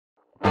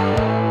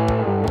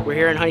We're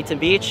here in Huntington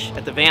Beach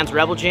at the VANS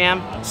Rebel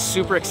Jam.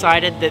 Super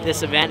excited that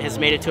this event has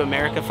made it to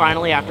America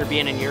finally after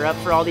being in Europe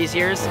for all these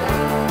years.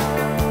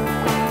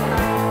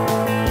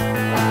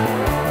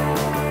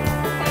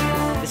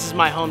 This is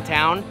my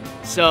hometown,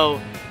 so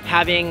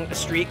having a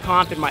street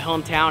comp in my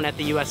hometown at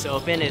the US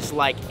Open is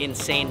like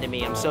insane to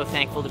me. I'm so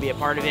thankful to be a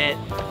part of it.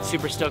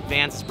 Super stoked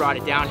VANS has brought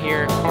it down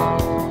here.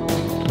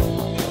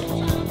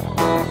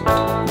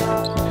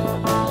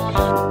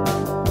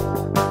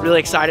 Really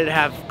excited to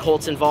have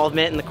Colt's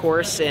involvement in the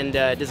course and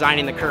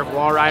designing the curved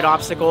wall ride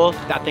obstacle.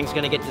 That thing's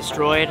gonna get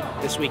destroyed.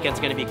 This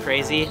weekend's gonna be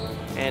crazy,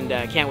 and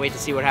can't wait to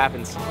see what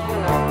happens.